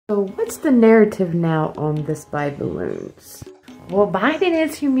So what's the narrative now on the spy balloons? Well, Biden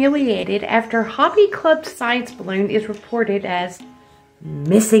is humiliated after Hobby Club science balloon is reported as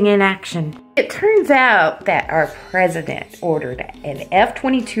missing in action. It turns out that our president ordered an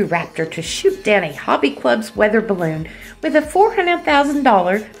F-22 Raptor to shoot down a Hobby Club's weather balloon with a $400,000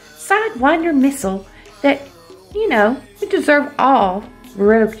 Sidewinder missile that, you know, would deserve all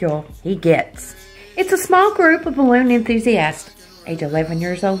ridicule he gets. It's a small group of balloon enthusiasts, age 11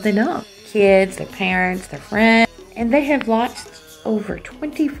 years old and up. Kids, their parents, their friends, and they have launched over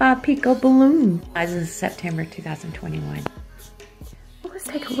 25 picot balloons as of September 2021. Well, let's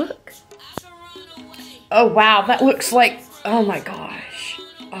take a look. Oh wow, that looks like, oh my gosh.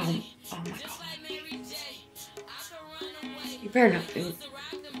 Oh my god. You better not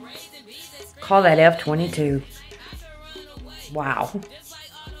call that F-22. Wow.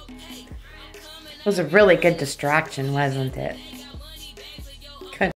 It was a really good distraction, wasn't it?